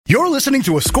You're listening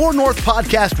to a Score North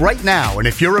podcast right now, and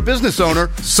if you're a business owner,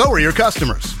 so are your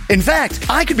customers. In fact,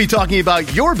 I could be talking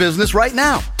about your business right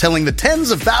now, telling the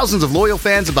tens of thousands of loyal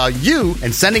fans about you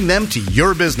and sending them to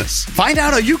your business. Find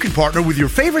out how you can partner with your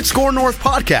favorite Score North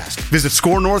podcast. Visit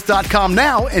scorenorth.com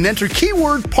now and enter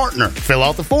keyword partner. Fill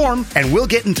out the form, and we'll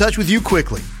get in touch with you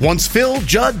quickly. Once Phil,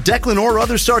 Judd, Declan, or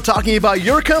others start talking about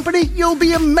your company, you'll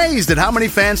be amazed at how many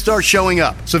fans start showing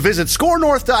up. So visit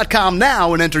scorenorth.com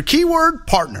now and enter keyword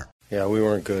partner. Yeah, we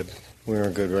weren't good. We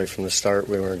weren't good right from the start.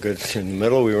 We weren't good in the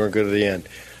middle. We weren't good at the end.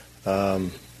 I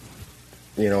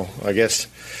guess,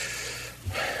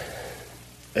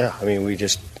 yeah, I mean, we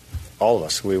just, all of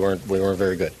us, we weren't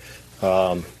very good.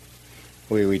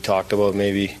 We talked about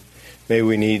maybe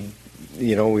we need,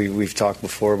 we've talked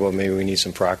before about maybe we need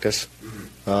some practice.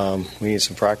 We need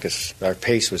some practice. Our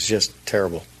pace was just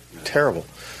terrible.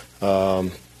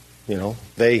 They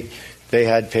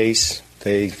had pace.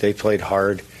 They played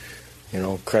hard.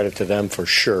 Credit to them for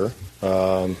sure.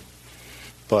 But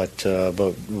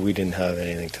we didn't have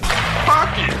anything to.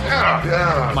 Hockey,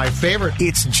 yeah. My favorite.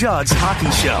 It's Judd's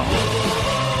Hockey Show.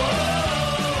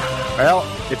 Well,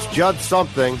 it's Judd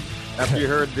something. After you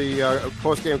heard the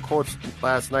post-game quotes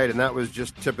last night, and that was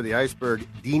just tip of the iceberg.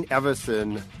 Dean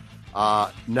Evison,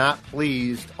 not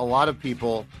pleased. A lot of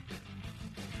people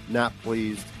not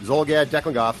pleased. Zulgad,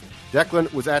 Declan Goff.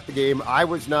 Declan was at the game. I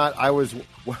was not. I was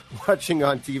watching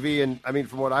on TV, and I mean,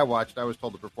 from what I watched, I was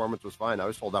told the performance was fine. I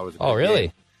was told that was a good Oh,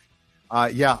 really? game.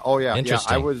 Yeah. Oh, yeah.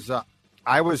 Interesting. Yeah,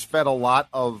 I was fed a lot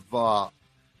of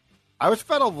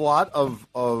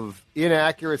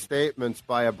inaccurate statements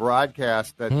by a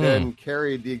broadcast that then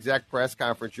carried the exact press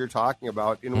conference you're talking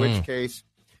about, in which case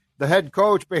the head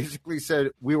coach basically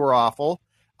said we were awful.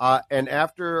 And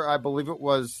after, I believe it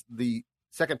was the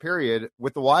second period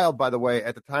with the Wild, by the way,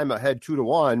 at the time ahead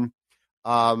 2-1,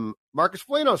 Marcus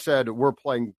Foligno said, we're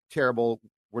playing terrible.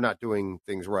 We're not doing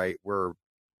things right. We're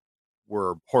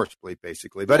horsebleed,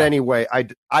 basically. But anyway,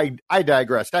 I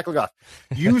digress. Tackle Goff.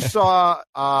 You saw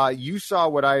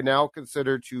what I now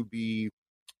consider to be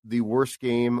the worst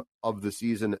game of the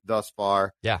season thus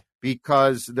far. Yeah.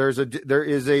 Because there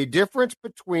is a difference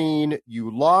between you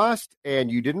lost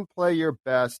and you didn't play your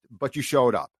best, but you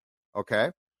showed up.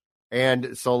 Okay.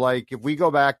 And so, like, if we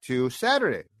go back to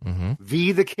Saturday,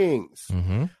 v. the Kings,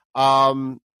 the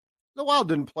Wild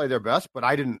didn't play their best, but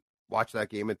I didn't watch that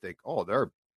game and think, oh, they're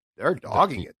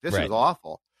dogging it. This is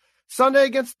awful. Sunday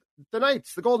against the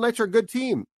Knights, the Golden Knights are a good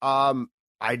team. I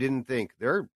didn't think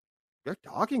they're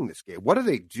dogging this game. What are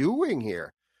they doing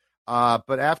here?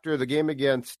 But after the game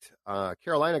against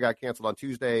Carolina got canceled on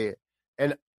Tuesday,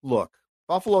 and look,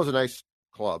 Buffalo's a nice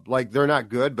club. Like, they're not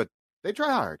good, but they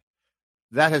try hard.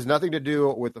 That has nothing to do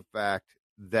with the fact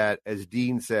that, as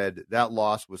Dean said, that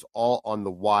loss was all on the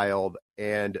Wild.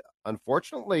 And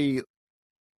unfortunately,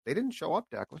 they didn't show up,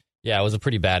 Declan. Yeah, it was a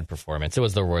pretty bad performance. It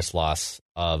was the worst loss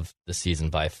of the season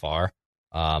by far.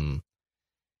 I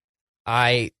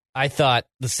thought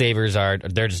the Sabres aren't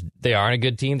a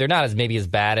good team. They're not maybe as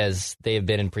bad as they have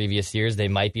been in previous years. They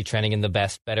might be trending in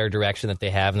the better direction that they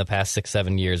have in the past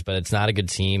 6-7 years, but it's not a good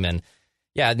team. And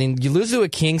yeah, I mean, you lose to a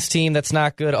Kings team that's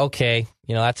not good. Okay,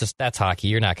 that's hockey.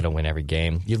 You're not going to win every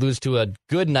game. You lose to a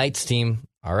good Knights team.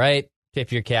 All right,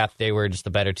 tip your cap. They were just the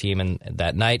better team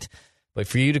that night. But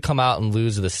for you to come out and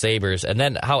lose to the Sabres, and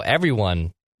then how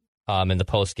everyone in the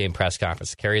post-game press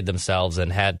conference carried themselves and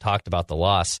had talked about the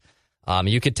loss,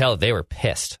 you could tell that they were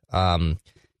pissed. Cam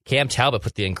Talbot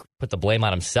put the blame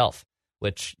on himself,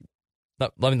 which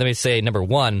let me say, number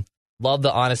one, love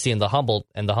the honesty and the humble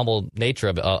nature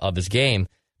of his game.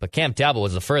 But Cam Talbot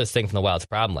was the furthest thing from the Wild's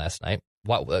problem last night.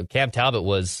 Cam Talbot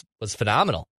was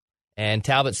phenomenal, and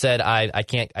Talbot said, I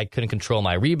couldn't control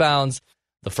my rebounds.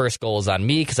 The first goal was on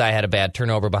me because I had a bad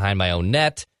turnover behind my own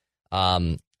net.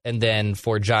 And then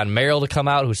for John Merrill to come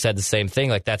out, who said the same thing,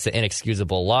 like, that's an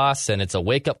inexcusable loss, and it's a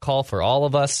wake-up call for all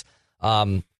of us.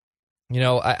 I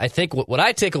think what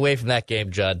I take away from that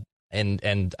game, Judd,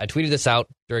 and I tweeted this out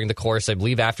during the course, I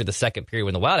believe, after the second period,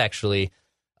 when the Wild actually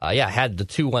had the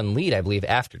 2-1 lead, I believe,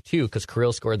 after two, because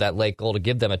Kirill scored that late goal to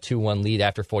give them a 2-1 lead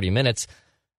after 40 minutes.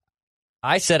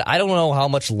 I said, I don't know how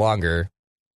much longer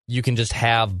you can just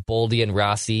have Boldy and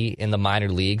Rossi in the minor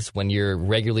leagues when you're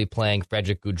regularly playing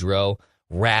Frederick Gaudreau.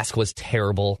 Rask was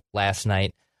terrible last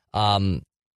night.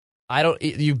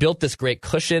 You built this great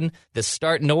cushion, this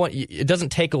start. It doesn't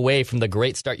take away from the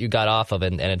great start you got off of,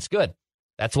 and it's good.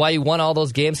 That's why you won all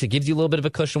those games. It gives you a little bit of a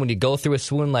cushion when you go through a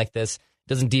swoon like this. It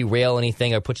doesn't derail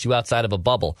anything or put you outside of a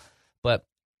bubble. But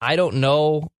I don't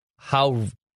know how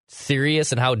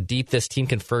serious and how deep this team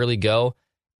can further go.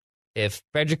 If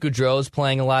Frederick Gaudreau is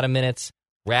playing a lot of minutes,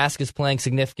 Rask is playing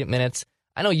significant minutes,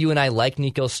 I know you and I like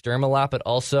Nico Sturm a lot, but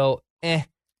also,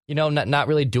 not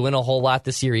really doing a whole lot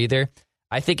this year either.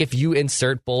 I think if you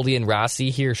insert Boldy and Rossi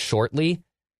here shortly,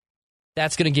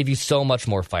 that's going to give you so much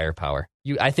more firepower.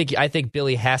 I think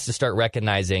Billy has to start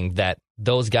recognizing that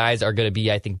those guys are going to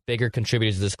be, I think, bigger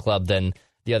contributors to this club than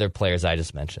the other players I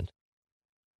just mentioned.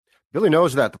 Billy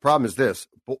knows that. The problem is this.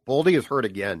 Boldy is hurt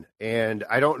again. And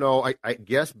I don't know. I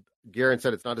guess Guerin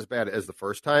said it's not as bad as the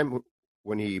first time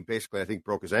when he basically, I think,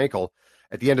 broke his ankle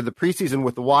at the end of the preseason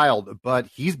with the Wild. But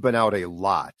he's been out a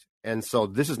lot. And so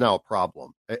this is now a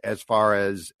problem as far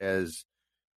as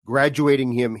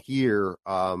graduating him here.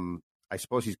 I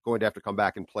suppose he's going to have to come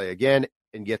back and play again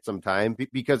and get some time,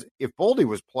 because if Boldy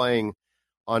was playing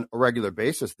on a regular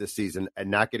basis this season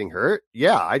and not getting hurt,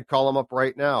 yeah, I'd call him up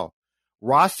right now.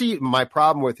 Rossi, my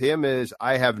problem with him is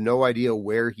I have no idea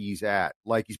where he's at.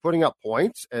 Like, he's putting up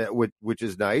points, which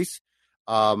is nice.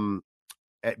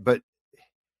 But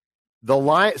the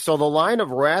line of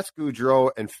Rask,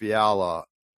 Gaudreau, and Fiala,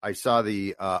 I saw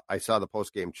the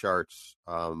post-game charts,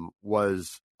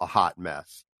 was a hot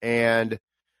mess. And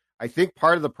I think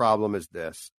part of the problem is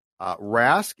this.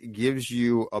 Rask gives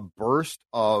you a burst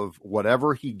of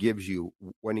whatever he gives you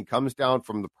when he comes down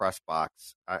from the press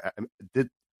box.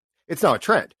 It's now a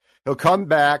trend. He'll come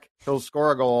back, he'll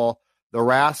score a goal. The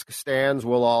Rask stands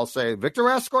will all say, Victor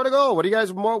Rask scored a goal. What do you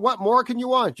guys what more can you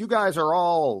want? You guys are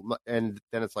all, and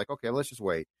then it's like, okay, let's just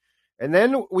wait. And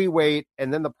then we wait,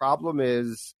 and then the problem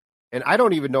is, and I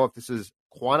don't even know if this is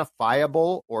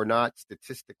quantifiable or not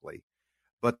statistically,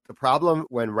 but the problem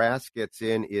when Rask gets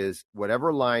in is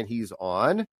whatever line he's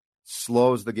on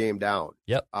slows the game down.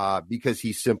 Yep. Because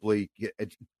he simply,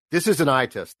 this is an eye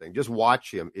test thing. Just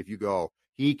watch him. If you go,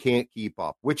 he can't keep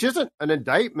up, which isn't an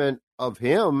indictment of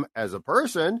him as a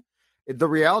person. The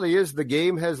reality is the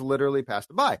game has literally passed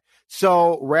him by.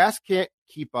 So Rask can't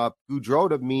keep up. Gaudreau,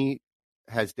 to me,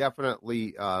 has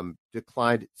definitely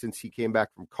declined since he came back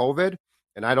from COVID.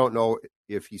 And I don't know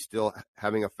if he's still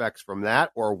having effects from that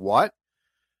or what.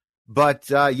 But,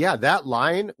 that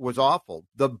line was awful.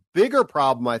 The bigger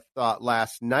problem, I thought,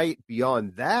 last night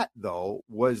beyond that, though,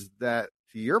 was that,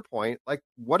 to your point, like,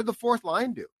 what did the fourth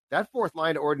line do? That fourth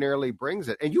line ordinarily brings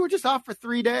it. And you were just off for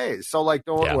 3 days. So, like,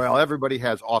 well, everybody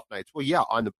has off nights. Well, yeah,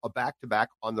 on a back-to-back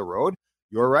on the road,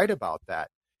 you're right about that.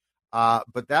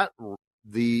 But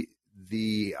the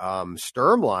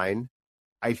Sturm line,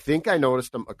 I think I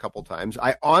noticed them a couple times.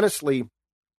 I honestly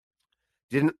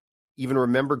didn't even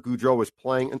remember Gaudreau was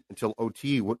playing until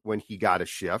OT when he got a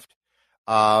shift.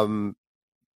 The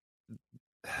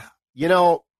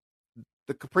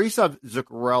Kaprizov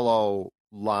Zuccarello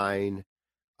line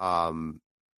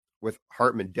with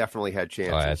Hartman definitely had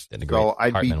chances. So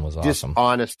I'd be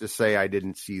dishonest to say I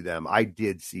didn't see them. I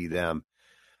did see them.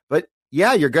 But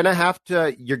yeah, you're gonna have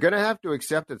to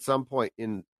accept at some point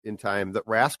in time that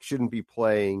Rask shouldn't be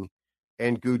playing,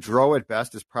 and Gaudreau at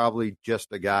best is probably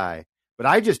just a guy. But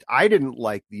I didn't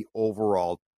like the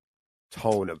overall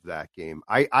tone of that game.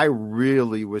 I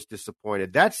really was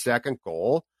disappointed. That second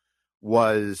goal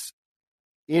was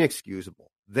inexcusable.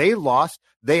 They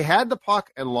had the puck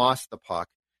and lost the puck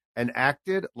and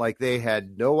acted like they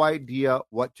had no idea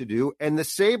what to do. And the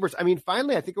Sabres, I mean,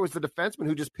 finally, I think it was the defenseman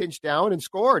who just pinched down and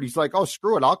scored. He's like, oh,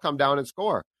 screw it, I'll come down and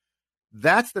score.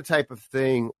 That's the type of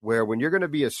thing where when you're going to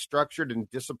be as structured and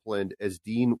disciplined as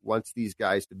Dean wants these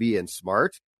guys to be and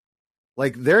smart,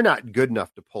 like, they're not good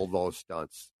enough to pull those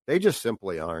stunts. They just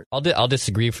simply aren't. I'll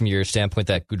disagree from your standpoint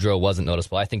that Gaudreau wasn't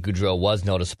noticeable. I think Gaudreau was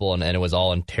noticeable, and it was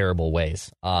all in terrible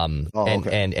ways.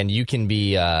 Okay. And you can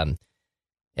be, and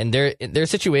there are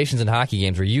situations in hockey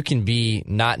games where you can be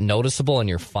not noticeable and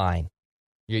you're fine.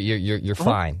 You're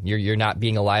fine. You're not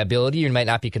being a liability. You might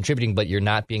not be contributing, but you're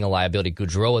not being a liability.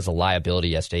 Gaudreau was a liability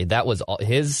yesterday. That was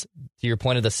his. To your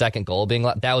point of the second goal being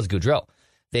that was Gaudreau.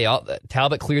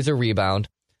 Talbot clears a rebound.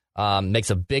 Makes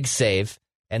a big save,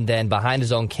 and then behind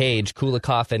his own cage,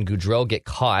 Kulikov and Gaudreau get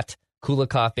caught.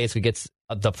 Kulikov basically gets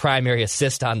the primary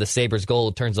assist on the Sabres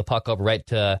goal, turns the puck over right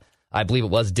to, I believe it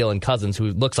was Dylan Cousins,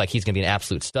 who looks like he's going to be an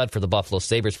absolute stud for the Buffalo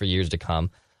Sabres for years to come.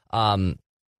 That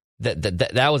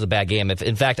was a bad game.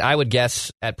 In fact, I would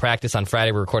guess at practice on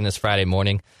Friday, we're recording this Friday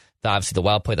morning, obviously the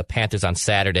Wild play the Panthers on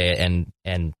Saturday,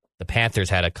 and the Panthers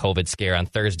had a COVID scare on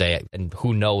Thursday, and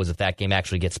who knows if that game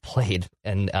actually gets played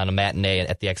on a matinee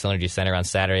at the Xcel Energy Center on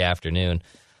Saturday afternoon.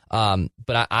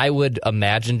 But I would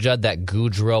imagine, Judd, that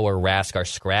Gaudreau or Rask are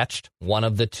scratched. One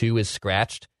of the two is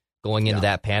scratched going into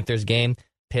that Panthers game.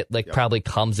 Pitlick probably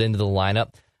comes into the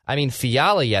lineup. I mean,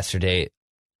 Fiala yesterday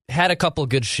had a couple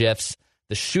good shifts.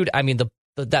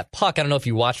 That puck, I don't know if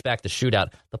you watched back the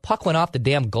shootout. The puck went off the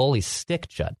damn goalie's stick,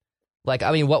 Judd. Like,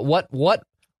 I mean, what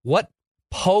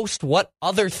post. What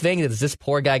other thing does this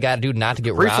poor guy got to do not to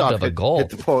get robbed of a goal? Hit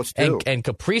the post too. And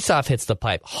Kaprizov hits the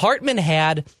pipe. Hartman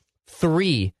had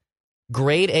 3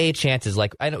 grade A chances.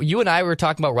 Like, I know you and I were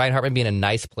talking about Ryan Hartman being a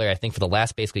nice player, I think, for the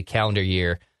last basically calendar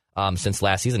year since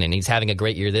last season, and he's having a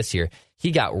great year this year.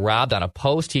 He got robbed on a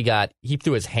post. He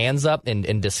threw his hands up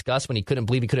in disgust when he couldn't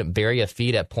believe he couldn't bury a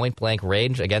feed at point blank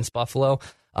range against Buffalo.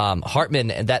 Hartman,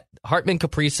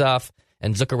 Kaprizov,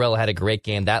 and Zuccarello had a great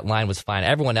game. That line was fine.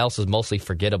 Everyone else was mostly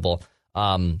forgettable.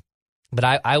 But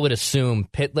I would assume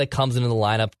Pitlick comes into the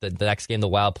lineup the next game the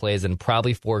Wild plays, and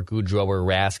probably for Gaudreau or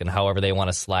Rask, and however they want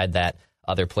to slide that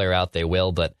other player out, they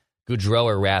will. But Gaudreau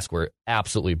or Rask were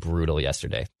absolutely brutal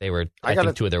yesterday. They were, I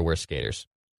think, 2 of their worst skaters.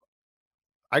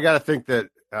 I got to think that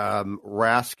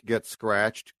Rask gets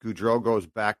scratched. Gaudreau goes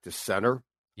back to center.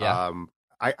 Yeah.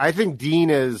 I think Dean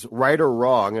is right or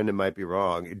wrong, and it might be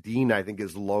wrong. Dean, I think,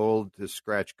 is loath to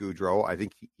scratch Gaudreau. I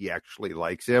think he actually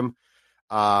likes him.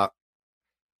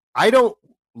 I don't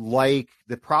like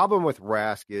the problem with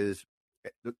Rask is,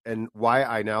 and why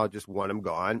I now just want him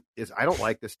gone is I don't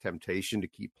like this temptation to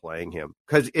keep playing him.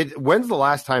 Because when's the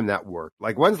last time that worked?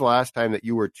 Like, when's the last time that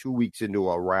you were 2 weeks into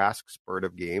a Rask spurt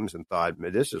of games and thought,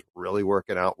 man, this is really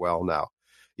working out well now?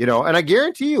 You know, and I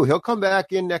guarantee you he'll come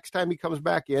back in next time he comes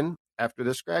back in after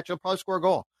this scratch, he'll probably score a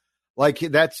goal. Like,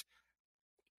 it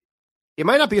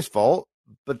might not be his fault,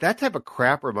 but that type of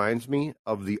crap reminds me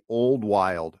of the old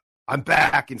Wild. I'm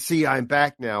back, and see, I'm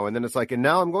back now. And then it's like, and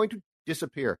now I'm going to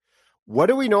disappear. What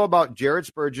do we know about Jared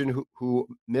Spurgeon, who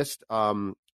missed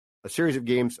a series of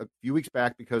games a few weeks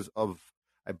back because of,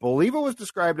 I believe it was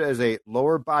described as a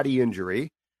lower body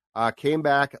injury, came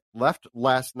back, left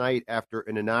last night after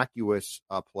an innocuous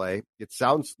play. It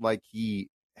sounds like he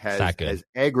has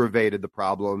aggravated the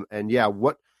problem. And yeah,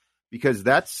 because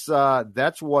that's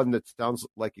one that sounds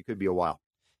like it could be a while.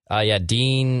 Yeah,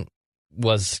 Dean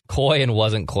was coy and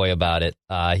wasn't coy about it.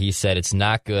 He said it's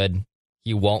not good.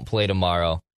 He won't play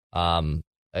tomorrow,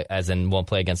 as in won't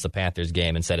play against the Panthers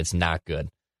game, and said it's not good.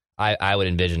 I would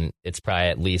envision it's probably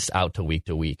at least out to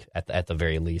week at the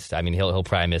very least. I mean, he'll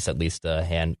probably miss at least a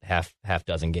half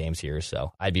dozen games here.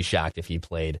 So I'd be shocked if he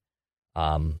played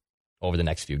over the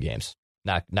next few games.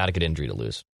 Not a good injury to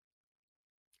lose.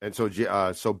 And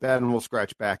so Ben will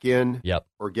scratch back in,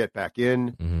 or get back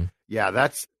in. Mm-hmm. Yeah,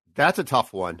 that's a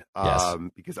tough one. Yes.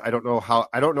 Because I don't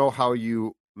know how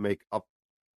you make up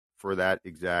for that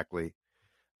exactly.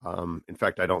 In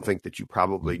fact, I don't think that you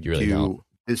probably you really do. Don't.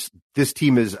 This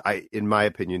team is, in my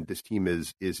opinion, this team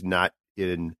is not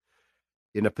in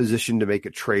a position to make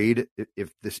a trade if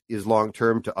this is long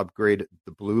term to upgrade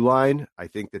the blue line. I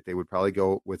think that they would probably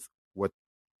go with what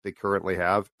they currently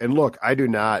have. And look, I do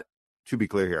not, to be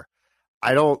clear here,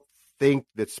 I don't think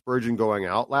that Spurgeon going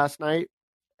out last night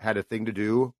had a thing to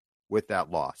do with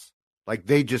that loss. Like,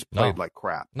 they just played like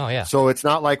crap. No, yeah. So it's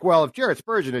not like, well, if Jared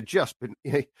Spurgeon could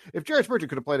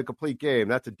have played a complete game,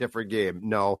 that's a different game.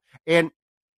 No. And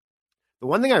the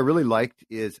one thing I really liked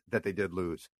is that they did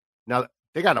lose. Now,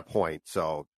 they got a point,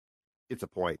 so it's a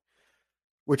point,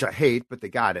 which I hate, but they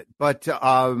got it. But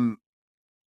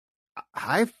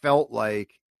I felt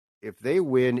like if they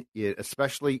win it,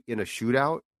 especially in a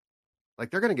shootout,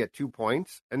 like, they're going to get 2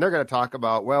 points, and they're going to talk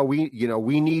about, well, we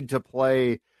need to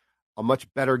play a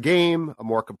much better game, a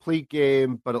more complete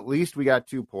game, but at least we got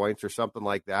 2 points or something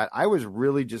like that. I was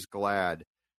really just glad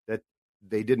that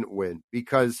they didn't win,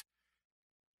 because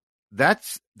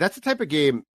that's the type of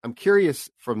game. I'm curious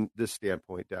from this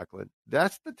standpoint, Declan.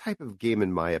 That's the type of game,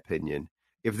 in my opinion,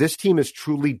 if this team is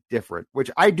truly different,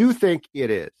 which I do think it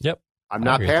is. Yep. I'm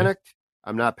not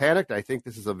panicked. I think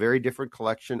this is a very different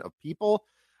collection of people.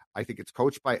 I think it's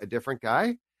coached by a different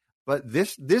guy. But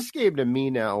this game to me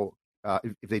now,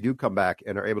 if they do come back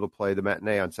and are able to play the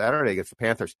matinee on Saturday against the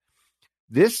Panthers,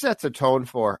 this sets a tone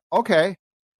for, okay,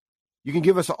 you can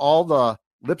give us all the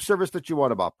lip service that you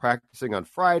want about practicing on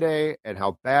Friday and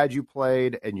how bad you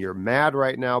played and you're mad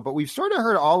right now. But we've sort of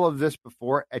heard all of this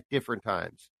before at different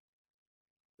times.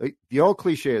 The old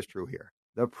cliche is true here.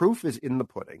 The proof is in the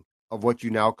pudding of what you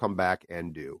now come back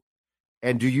and do.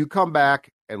 And do you come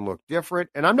back and look different?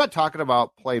 And I'm not talking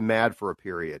about play mad for a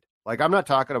period. Like, I'm not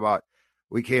talking about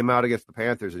we came out against the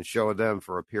Panthers and showed them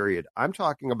for a period. I'm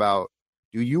talking about,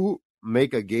 do you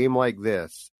make a game like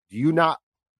this? Do you not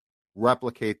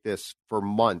replicate this for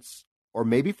months or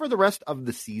maybe for the rest of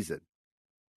the season?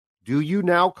 Do you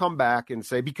now come back and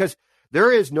say, because there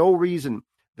is no reason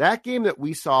that game that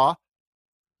we saw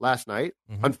last night,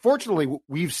 unfortunately,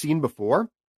 we've seen before.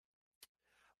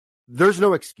 There's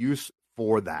no excuse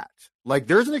for that. Like,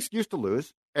 there's an excuse to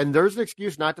lose and there's an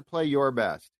excuse not to play your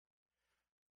best,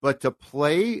 but to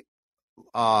play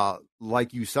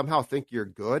like you somehow think you're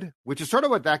good, which is sort of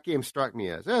what that game struck me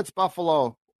as. It's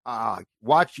Buffalo.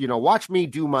 Watch me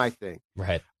do my thing.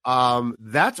 Right.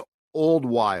 That's old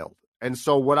wild. And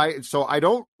so I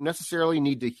don't necessarily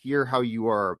need to hear how you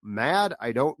are mad.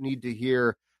 I don't need to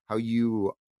hear how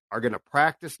you are going to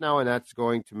practice now, and that's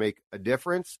going to make a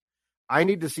difference. I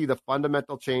need to see the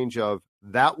fundamental change of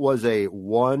that was a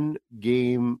one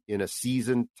game in a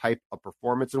season type of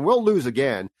performance, and we'll lose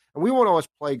again, and we won't always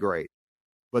play great,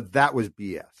 but that was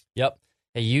BS. Yep.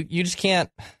 Hey, you just can't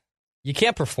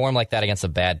perform like that against a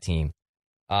bad team.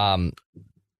 To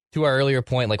our earlier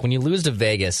point, like when you lose to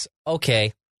Vegas,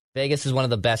 okay, Vegas is one of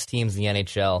the best teams in the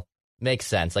NHL. Makes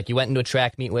sense. Like you went into a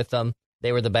track meet with them.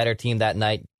 They were the better team that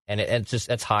night, and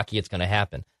it's hockey. It's going to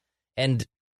happen. And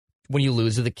when you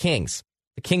lose to the Kings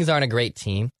aren't a great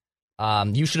team.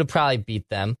 You should have probably beat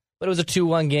them, but it was a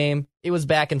 2-1 game. It was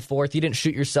back and forth. You didn't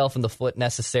shoot yourself in the foot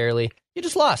necessarily. You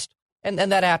just lost, and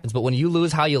that happens. But when you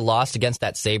lose how you lost against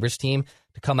that Sabres team,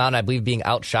 to come out and I believe being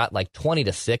outshot like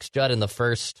 20-6, Judd, in the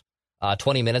first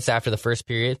 20 minutes after the first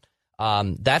period,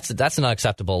 that's an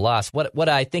unacceptable loss. What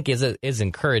I think is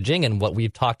encouraging, and what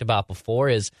we've talked about before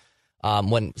is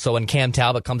when Cam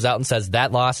Talbot comes out and says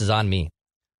that loss is on me.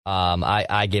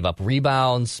 I gave up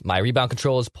rebounds. My rebound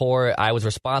control is poor. I was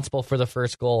responsible for the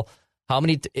first goal. How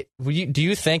many do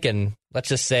you think? And let's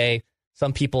just say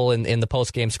some people in the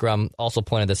post game scrum also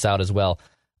pointed this out as well.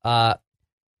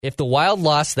 If the Wild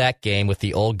lost that game with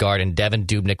the old guard and Devin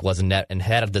Dubnyk was in net and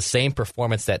had the same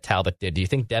performance that Talbot did, do you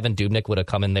think Devin Dubnyk would have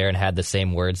come in there and had the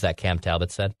same words that Cam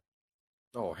Talbot said?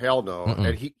 Oh, hell no.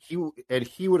 Mm-mm. And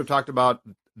he would have talked about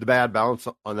the bad balance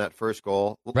on that first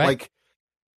goal. Right. Like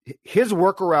his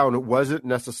workaround wasn't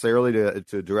necessarily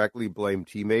to directly blame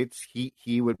teammates.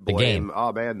 He would blame,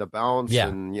 oh man, the bounce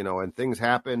and things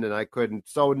happened and I couldn't.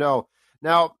 So no.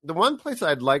 Now, the one place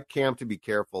I'd like Cam to be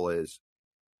careful is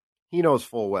he knows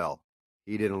full well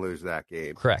he didn't lose that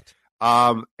game. Correct.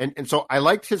 And so I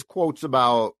liked his quotes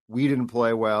about we didn't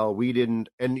play well, we didn't,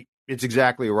 and it's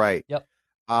exactly right. Yep.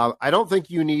 I don't think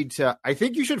you need to. I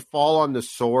think you should fall on the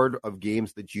sword of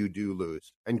games that you do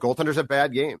lose. And goaltenders have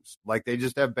bad games. Like they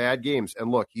just have bad games.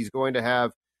 And look, he's going to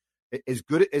have as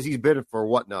good as he's been for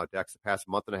what now, Dex, the past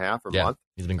month and a half or month.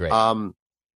 He's been great. And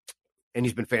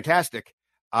he's been fantastic.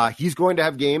 He's going to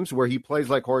have games where he plays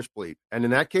like horsebleed. And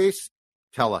in that case,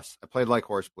 tell us. I played like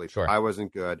horsebleed. Sure. I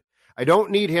wasn't good. I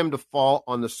don't need him to fall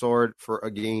on the sword for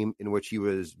a game in which he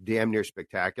was damn near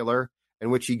spectacular, in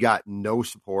which he got no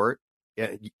support,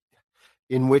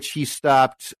 in which he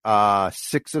stopped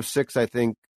 6 of 6, I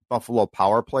think, Buffalo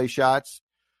power play shots.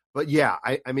 But yeah,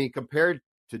 I mean, compared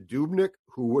to Dubnyk,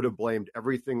 who would have blamed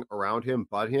everything around him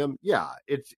but him, yeah,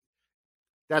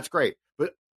 that's great.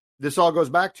 But this all goes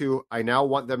back to, I now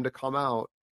want them to come out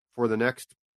for the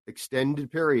next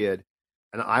extended period,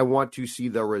 and I want to see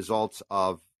the results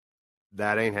of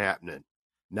that ain't happening.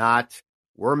 Not,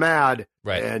 we're mad,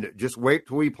 right, and just wait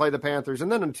till we play the Panthers,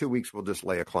 and then in 2 weeks we'll just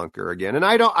lay a clunker again.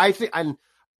 And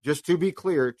just to be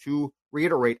clear, to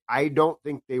reiterate, I don't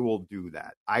think they will do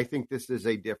that. I think this is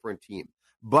a different team.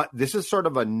 But this is sort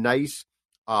of a nice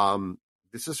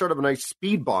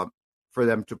speed bump for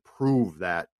them to prove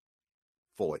that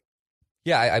fully.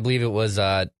 Yeah, I believe it was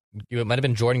it might have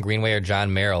been Jordan Greenway or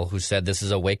John Merrill who said this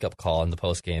is a wake-up call in the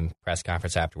post-game press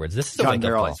conference afterwards. This is a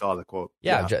wake-up call. I saw the quote.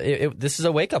 Yeah. This is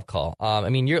a wake-up call. I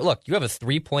mean, you have a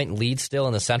 3-point lead still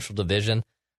in the Central Division.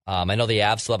 I know the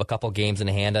Avs still have a couple games in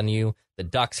hand on you. The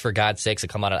Ducks, for God's sakes, have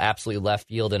come out of absolutely left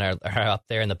field and are up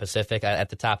there in the Pacific at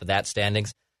the top of that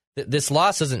standings. This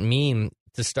loss doesn't mean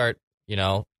to start,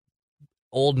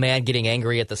 old man getting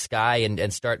angry at the sky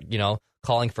and start,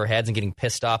 calling for heads and getting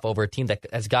pissed off over a team that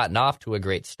has gotten off to a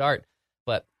great start.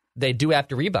 But they do have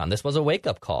to rebound. This was a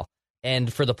wake-up call.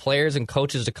 And for the players and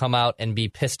coaches to come out and be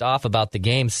pissed off about the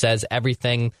game says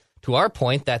everything to our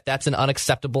point that that's an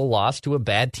unacceptable loss to a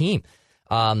bad team.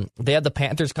 They have the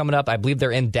Panthers coming up. I believe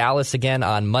they're in Dallas again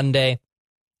on Monday.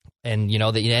 And, the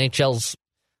NHL's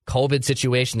COVID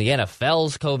situation, the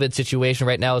NFL's COVID situation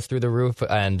right now is through the roof.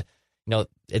 And,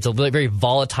 it's a very, very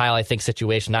volatile, I think,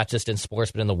 situation, not just in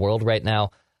sports, but in the world right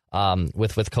now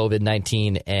with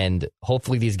COVID-19. And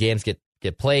hopefully these games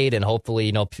get played, and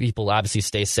hopefully, people obviously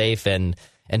stay safe and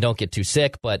don't get too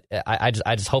sick. But I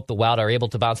just hope the Wild are able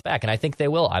to bounce back. And I think they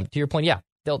will. To your point, yeah,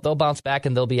 they'll bounce back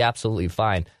and they'll be absolutely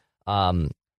fine.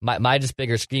 My just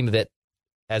bigger scheme of it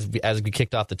as we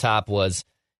kicked off the top was,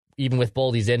 even with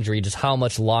Boldy's injury, just how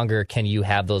much longer can you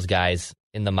have those guys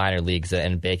in the minor leagues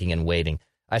and baking and waiting?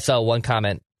 I saw one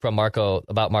comment from Marco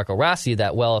Rossi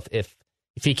that, well, if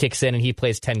he kicks in and he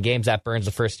plays 10 games, that burns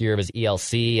the first year of his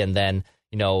ELC, and then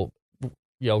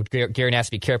Gary has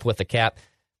to be careful with the cap.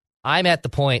 I'm at the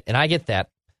point, and I get that,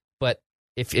 but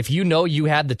if you know you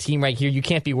have the team right here, you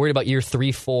can't be worried about year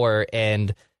 3, 4,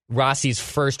 and Rossi's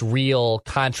first real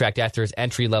contract after his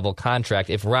entry-level contract.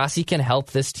 If Rossi can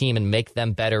help this team and make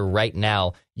them better right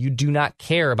now, you do not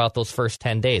care about those first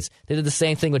 10 days. They did the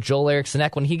same thing with Joel Eriksson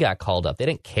Ek when he got called up. They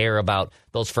didn't care about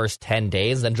those first 10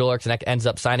 days. Then Joel Eriksson Ek ends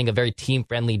up signing a very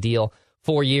team-friendly deal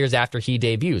 4 years after he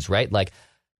debuts, right? Like,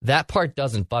 that part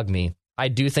doesn't bug me. I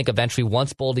do think eventually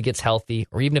once Boldy gets healthy,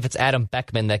 or even if it's Adam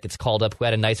Beckman that gets called up who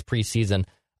had a nice preseason,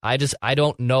 I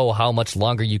don't know how much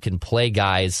longer you can play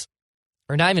guys,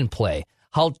 or not even play,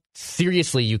 how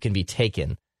seriously you can be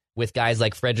taken with guys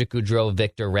like Frederick Gaudreau,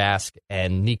 Victor Rask,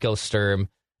 and Nico Sturm,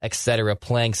 etc.,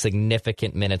 playing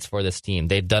significant minutes for this team.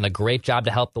 They've done a great job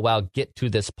to help the Wild get to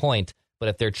this point, but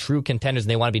if they're true contenders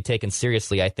and they want to be taken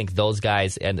seriously, I think those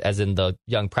guys, and as in the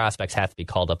young prospects, have to be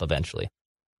called up eventually.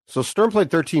 So Sturm played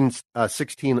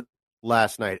 13-16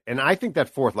 last night, and I think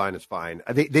that fourth line is fine.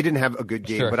 They didn't have a good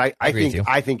game, sure. but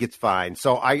I think it's fine.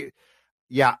 So I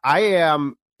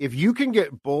am. If you can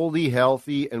get Boldy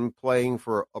healthy and playing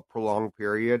for a prolonged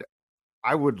period,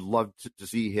 I would love to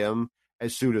see him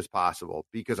as soon as possible,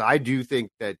 because I do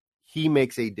think that he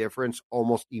makes a difference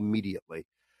almost immediately.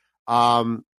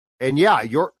 And yeah,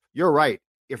 you're right.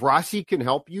 If Rossi can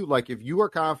help you, like if you are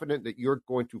confident that you're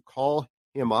going to call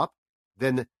him up,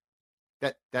 then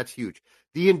that's huge.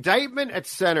 The indictment at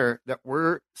center that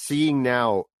we're seeing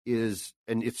now is,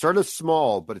 and it's sort of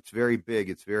small, but it's very big.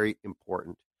 It's very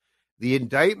important. The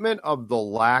indictment of the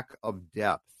lack of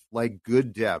depth, like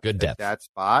good depth at that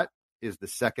spot, is the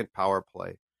second power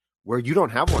play, where you don't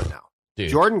have one now.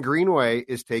 Dude. Jordan Greenway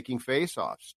is taking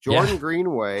faceoffs. Jordan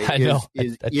Greenway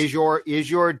is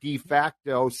your de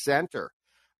facto center.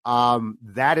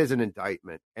 That is an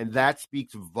indictment, and that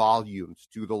speaks volumes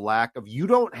to the lack of, you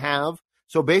don't have.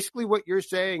 So basically what you're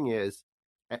saying is,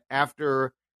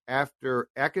 after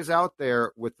Eck is out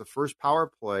there with the first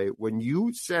power play, when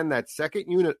you send that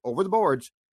second unit over the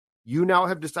boards, you now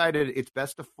have decided it's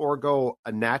best to forego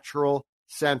a natural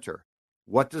center.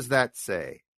 What does that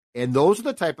say? And those are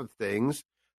the type of things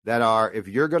that are, if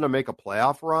you're going to make a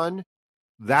playoff run,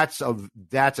 that's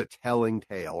a telling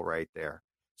tale right there.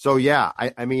 So yeah,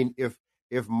 I mean, if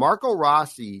Marco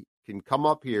Rossi can come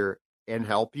up here and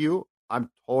help you, I'm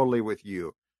totally with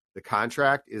you. The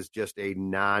contract is just a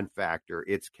non-factor.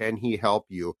 It's, can he help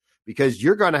you? Because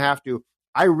you're going to have to.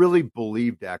 I really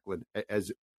believe, Declan,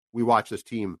 as we watch this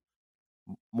team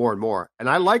more and more, and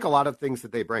I like a lot of things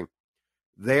that they bring.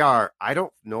 I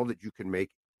don't know that you can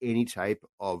make any type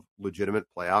of legitimate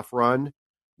playoff run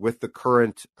with the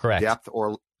current depth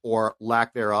or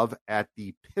lack thereof at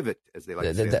the pivot, as they like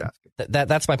to say in basketball.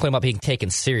 That's my point about being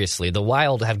taken seriously. The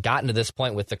Wild have gotten to this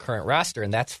point with the current roster,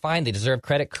 and that's fine. They deserve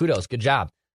credit. Kudos. Good job.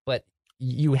 But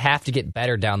you have to get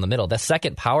better down the middle. The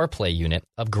second power play unit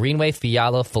of Greenway,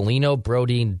 Fiala, Foligno,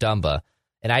 Brodin, Dumba.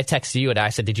 And I texted you and I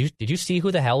said, did you see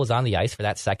who the hell was on the ice for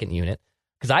that second unit?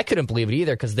 Because I couldn't believe it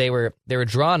either, because they were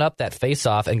drawing up that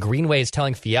face-off, and Greenway is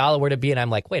telling Fiala where to be, and I'm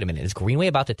like, wait a minute, is Greenway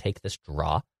about to take this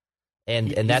draw?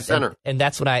 And that's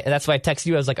when I texted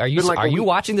you. I was like, are you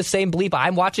watching the same bleep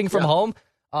I'm watching from home?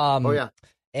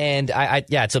 And I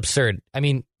it's absurd. I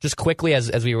mean, just quickly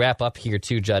as we wrap up here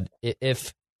too, Judd,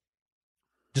 if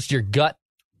just your gut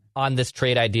on this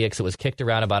trade idea, because it was kicked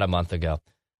around about a month ago,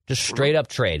 just straight up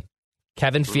trade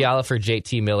Kevin Fiala for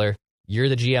JT Miller. You're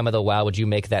the GM of the Wild. Would you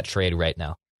make that trade right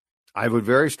now? I would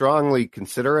very strongly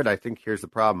consider it. I think here's the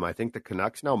problem. I think the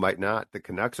Canucks now might not. The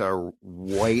Canucks are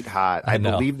white hot. I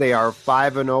believe they are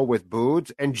 5-0 with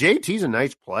Boods, and JT's a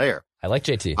nice player. I like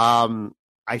JT.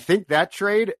 I think that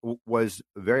trade was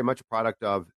very much a product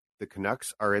of the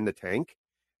Canucks are in the tank,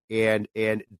 and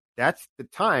that's the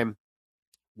time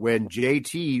when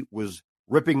JT was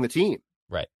ripping the team.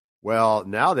 Right. Well,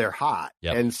 now they're hot,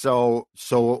 and so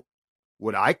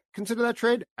would I consider that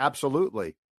trade?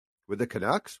 Absolutely. With the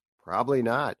Canucks? Probably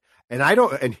not.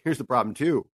 And here's the problem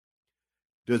too.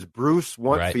 Does Bruce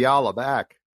want Fiala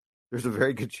back? There's a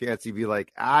very good chance he'd be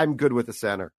like, I'm good with the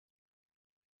center.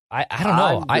 I don't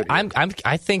know.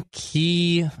 I think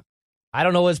I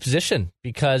don't know his position,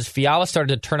 because Fiala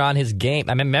started to turn on his game.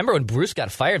 I remember when Bruce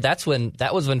got fired, that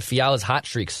was when Fiala's hot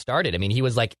streak started. I mean, he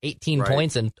was like 18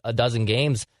 points in a dozen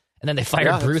games. And then they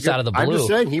fired Bruce out of the blue. I'm just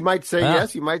saying, he might say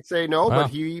yes, he might say no,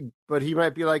 but he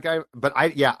might be like, I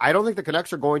don't think the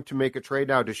Canucks are going to make a trade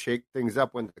now to shake things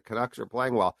up when the Canucks are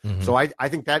playing well. Mm-hmm. So I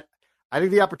think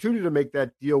the opportunity to make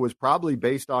that deal was probably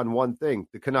based on one thing: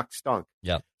 the Canucks stunk.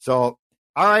 Yeah. So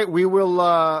all right, we will.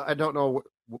 I don't know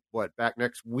what back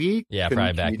next week. Yeah,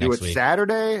 probably back next week. Do it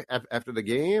Saturday after the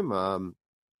game.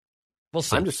 We'll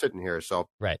see. I'm just sitting here, so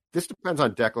right. This depends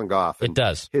on Declan Goff. It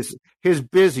does. His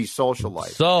busy social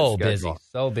life. So busy.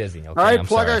 Okay, all right, I'm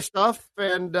plug sorry. our stuff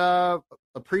and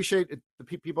appreciate the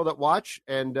people that watch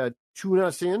and tune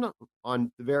us in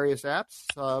on the various apps.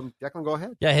 Declan, go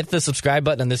ahead. Yeah, hit the subscribe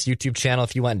button on this YouTube channel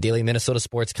if you want daily Minnesota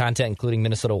sports content, including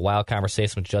Minnesota Wild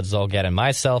conversation with Judd Zolgad and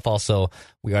myself. Also,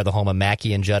 we are the home of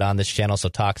Mackie and Judd on this channel, so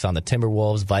talks on the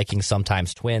Timberwolves, Vikings,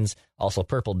 sometimes Twins. Also,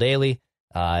 Purple Daily.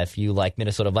 If you like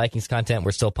Minnesota Vikings content,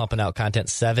 we're still pumping out content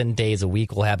 7 days a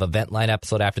week. We'll have a Vent Line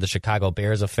episode after the Chicago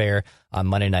Bears affair on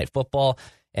Monday Night Football.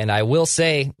 And I will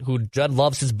say, who Judd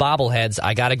loves his bobbleheads,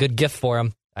 I got a good gift for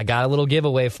him. I got a little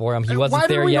giveaway for him. He wasn't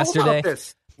there yesterday.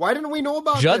 Why didn't we know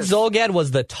about this? Judd Zolgad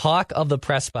was the talk of the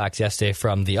press box yesterday,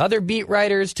 from the other beat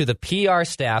writers to the PR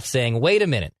staff, saying, wait a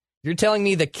minute, you're telling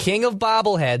me the king of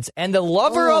bobbleheads and the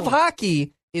lover of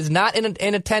hockey is not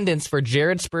in attendance for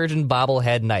Jared Spurgeon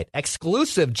bobblehead night.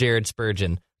 Exclusive Jared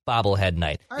Spurgeon bobblehead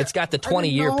night. It's got the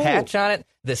 20-year patch on it,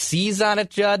 the C's on it,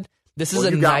 Judd. This is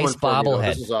a nice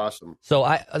bobblehead. This is awesome. So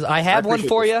I have one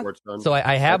for you. So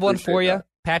I have one for you.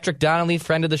 Patrick Donnelly,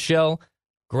 friend of the show,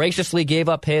 graciously gave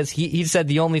up his. He said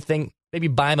the only thing, maybe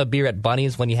buy him a beer at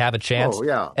Bunny's when you have a chance. Oh,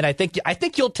 yeah. And I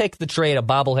think you'll take the trade, a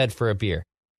bobblehead for a beer.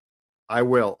 I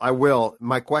will.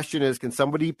 My question is, can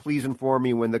somebody please inform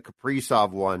me when the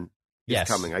Kaprizov one is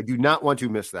coming? I do not want to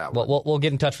miss that one. We'll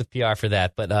get in touch with PR for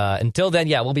that. But until then,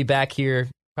 we'll be back here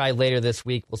probably later this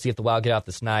week. We'll see if the Wild get off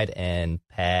the snide and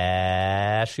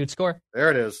pass, shoot, score.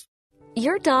 There it is.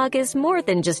 Your dog is more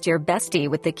than just your bestie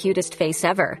with the cutest face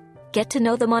ever. Get to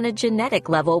know them on a genetic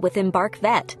level with Embark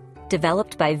Vet.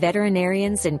 Developed by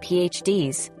veterinarians and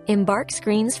PhDs, Embark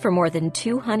screens for more than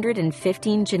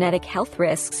 215 genetic health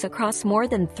risks across more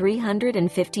than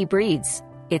 350 breeds.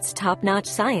 It's top-notch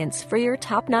science for your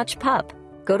top-notch pup.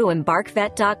 Go to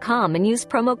EmbarkVet.com and use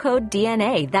promo code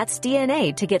DNA, that's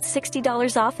DNA, to get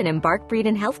 $60 off an Embark Breed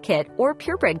and Health Kit or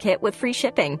Purebred Kit with free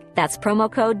shipping. That's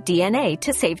promo code DNA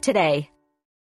to save today.